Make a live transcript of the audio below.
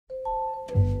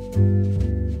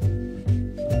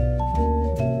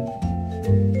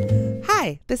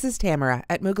Hi, this is Tamara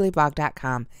at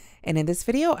mooglyblog.com, and in this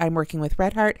video I'm working with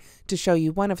Red Heart to show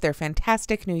you one of their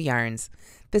fantastic new yarns.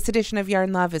 This edition of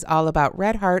Yarn Love is all about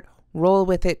Red Heart Roll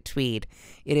With It Tweed.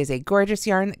 It is a gorgeous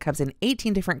yarn that comes in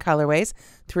 18 different colorways,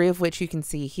 3 of which you can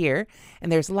see here,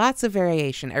 and there's lots of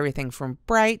variation, everything from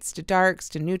brights to darks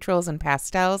to neutrals and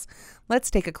pastels. Let's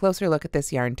take a closer look at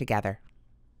this yarn together.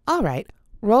 Alright,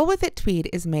 Roll With It Tweed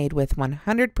is made with 100%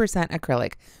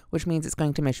 acrylic, which means it's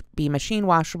going to be machine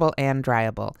washable and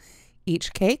dryable.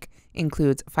 Each cake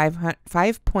includes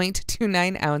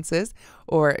 5.29 ounces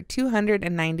or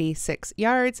 296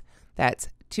 yards. That's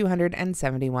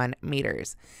 271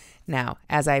 meters. Now,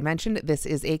 as I mentioned, this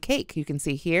is a cake. You can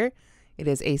see here, it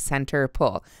is a center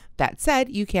pull. That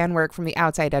said, you can work from the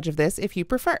outside edge of this if you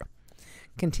prefer.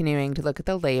 Continuing to look at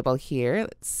the label here,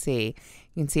 let's see.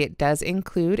 You can see it does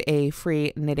include a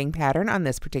free knitting pattern on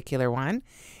this particular one.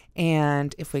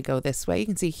 And if we go this way, you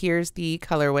can see here's the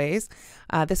colorways.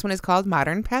 This one is called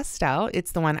Modern Pastel.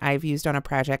 It's the one I've used on a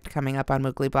project coming up on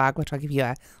Moogly Blog, which I'll give you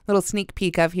a little sneak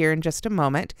peek of here in just a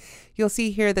moment. You'll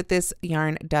see here that this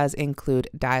yarn does include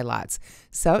dye lots,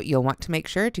 so you'll want to make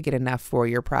sure to get enough for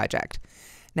your project.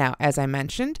 Now, as I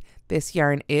mentioned, this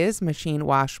yarn is machine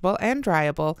washable and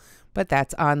dryable, but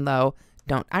that's on low.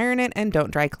 Don't iron it and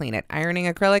don't dry clean it.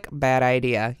 Ironing acrylic, bad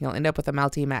idea. You'll end up with a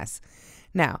melty mess.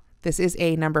 Now, this is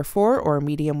a number 4 or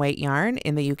medium weight yarn.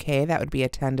 In the UK, that would be a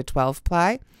 10 to 12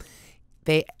 ply.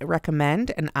 They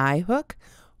recommend an eye hook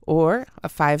or a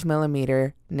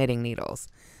 5mm knitting needles.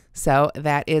 So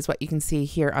that is what you can see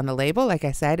here on the label. Like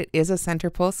I said, it is a center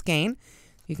pull skein.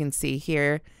 You can see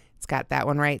here, it's got that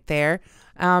one right there.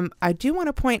 I do want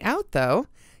to point out though,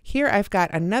 here I've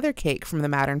got another cake from the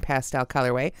Modern Pastel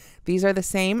colorway. These are the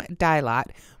same dye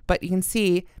lot, but you can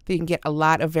see that you can get a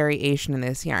lot of variation in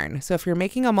this yarn. So if you're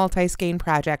making a multi-skein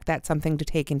project, that's something to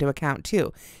take into account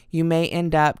too. You may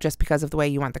end up, just because of the way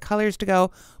you want the colors to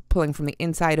go, pulling from the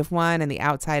inside of one and the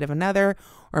outside of another,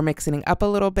 or mixing up a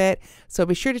little bit. So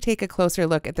be sure to take a closer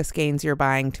look at the skeins you're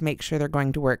buying to make sure they're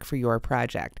going to work for your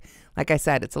project. Like I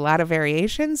said, it's a lot of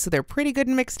variations, so they're pretty good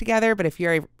mixed together, but if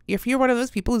you're one of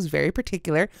those people who's very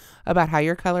particular about how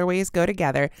your colorways go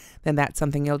together, then that's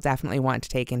something you'll definitely want to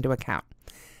take into account.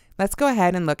 Let's go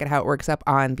ahead and look at how it works up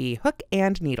on the hook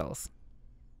and needles.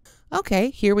 Okay,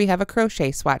 here we have a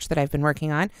crochet swatch that I've been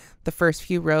working on. The first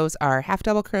few rows are half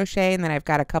double crochet, and then I've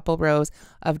got a couple rows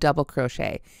of double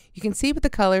crochet. You can see with the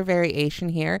color variation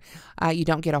here, you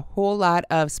don't get a whole lot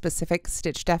of specific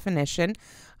stitch definition.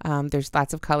 There's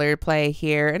lots of color play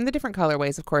here, and the different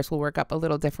colorways, of course, will work up a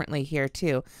little differently here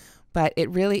too, but it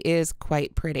really is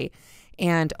quite pretty.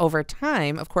 And over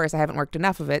time, of course, I haven't worked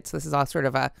enough of it, so this is all sort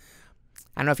of a,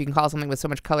 I don't know if you can call something with so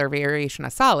much color variation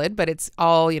a solid, but it's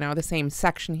all, you know, the same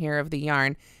section here of the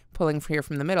yarn pulling here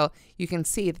from the middle. You can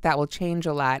see that that will change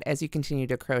a lot as you continue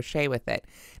to crochet with it.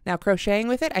 Now, crocheting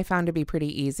with it I found to be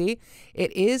pretty easy.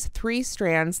 It is 3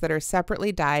 strands that are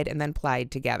separately dyed and then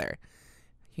plied together.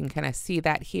 You can kind of see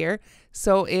that here.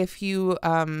 So if you,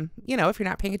 if you're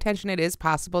not paying attention, it is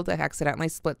possible to accidentally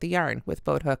split the yarn with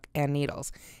boat hook and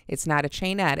needles. It's not a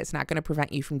chainette. It's not going to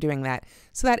prevent you from doing that.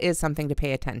 So that is something to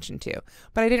pay attention to.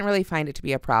 But I didn't really find it to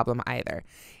be a problem either.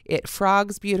 It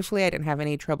frogs beautifully. I didn't have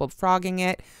any trouble frogging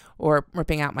it or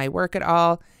ripping out my work at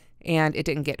all. And it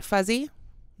didn't get fuzzy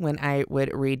when I would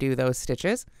redo those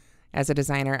stitches. As a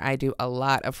designer, I do a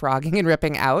lot of frogging and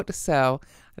ripping out, so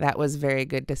that was very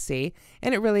good to see.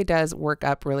 And it really does work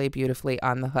up really beautifully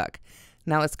on the hook.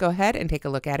 Now let's go ahead and take a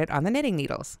look at it on the knitting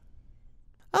needles.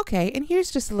 Okay, and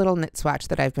here's just a little knit swatch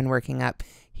that I've been working up.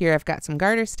 Here I've got some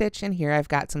garter stitch, and here I've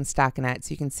got some stockinette,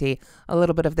 so you can see a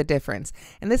little bit of the difference.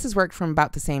 And this is worked from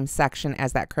about the same section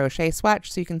as that crochet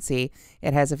swatch, so you can see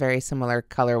it has a very similar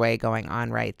colorway going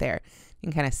on right there. You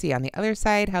can kind of see on the other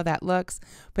side how that looks,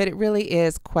 but it really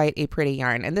is quite a pretty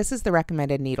yarn. And this is the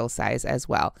recommended needle size as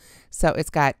well. So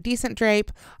it's got decent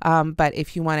drape, but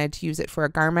if you wanted to use it for a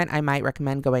garment, I might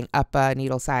recommend going up a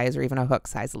needle size or even a hook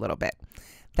size a little bit.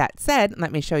 That said,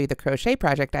 let me show you the crochet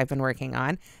project I've been working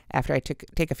on after I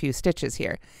take a few stitches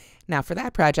here. Now for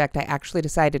that project, I actually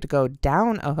decided to go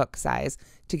down a hook size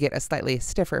to get a slightly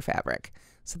stiffer fabric.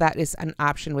 So that is an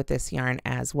option with this yarn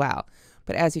as well.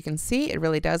 But as you can see, it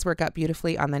really does work up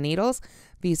beautifully on the needles.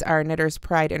 These are Knitter's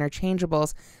Pride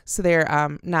interchangeables, so they're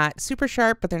not super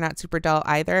sharp, but they're not super dull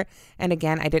either. And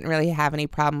again, I didn't really have any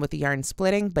problem with the yarn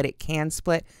splitting, but it can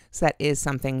split, so that is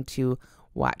something to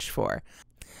watch for.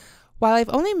 While I've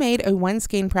only made a 1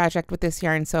 skein project with this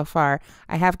yarn so far,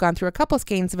 I have gone through a couple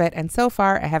skeins of it, and so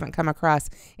far I haven't come across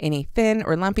any thin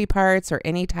or lumpy parts or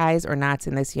any ties or knots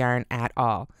in this yarn at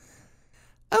all.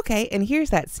 Okay, and here's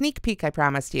that sneak peek I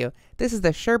promised you. This is the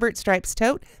Sherbert Stripes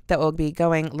tote that will be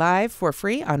going live for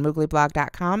free on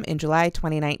mooglyblog.com in July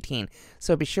 2019.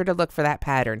 So be sure to look for that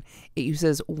pattern. It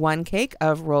uses one cake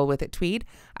of Roll With It Tweed.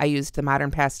 I used the modern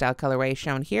pastel colorway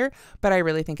shown here, but I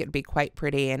really think it'd be quite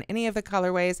pretty in any of the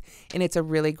colorways, and it's a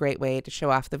really great way to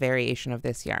show off the variation of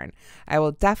this yarn. I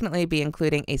will definitely be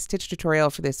including a stitch tutorial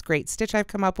for this great stitch I've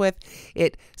come up with.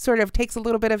 It sort of takes a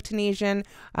little bit of Tunisian,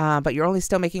 but you're only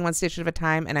still making one stitch at a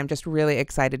time, and I'm just really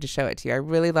excited to show it to you. I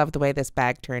really love the way this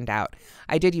bag turned out.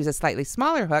 I did use a slightly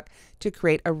smaller hook to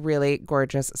create a really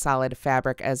gorgeous solid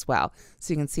fabric as well.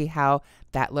 So you can see how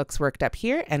that looks worked up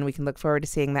here, and we can look forward to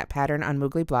seeing that pattern on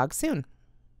Moogly Blog soon.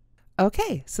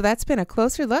 Okay, so that's been a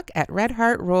closer look at Red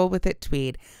Heart Roll With It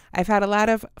Tweed. I've had a lot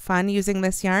of fun using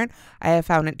this yarn. I have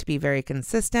found it to be very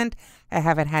consistent. I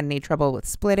haven't had any trouble with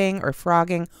splitting or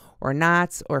frogging or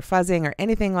knots or fuzzing or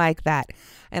anything like that.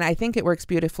 And I think it works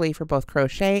beautifully for both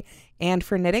crochet and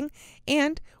for knitting,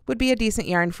 and would be a decent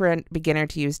yarn for a beginner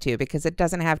to use too, because it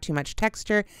doesn't have too much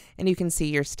texture and you can see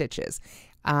your stitches.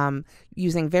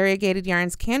 Using variegated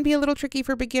yarns can be a little tricky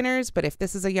for beginners, but if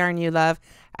this is a yarn you love,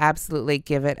 absolutely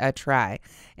give it a try.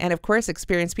 And of course,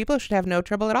 experienced people should have no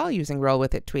trouble at all using Roll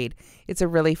With It Tweed. It's a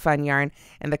really fun yarn,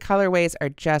 and the colorways are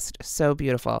just so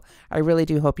beautiful. I really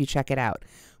do hope you check it out.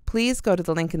 Please go to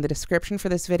the link in the description for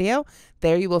this video.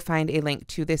 There you will find a link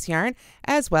to this yarn,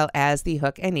 as well as the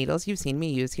hook and needles you've seen me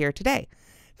use here today.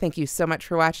 Thank you so much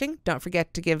for watching. Don't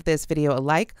forget to give this video a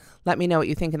like. Let me know what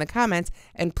you think in the comments,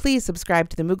 and please subscribe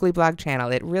to the Moogly Blog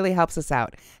channel. It really helps us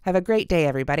out. Have a great day,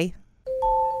 everybody.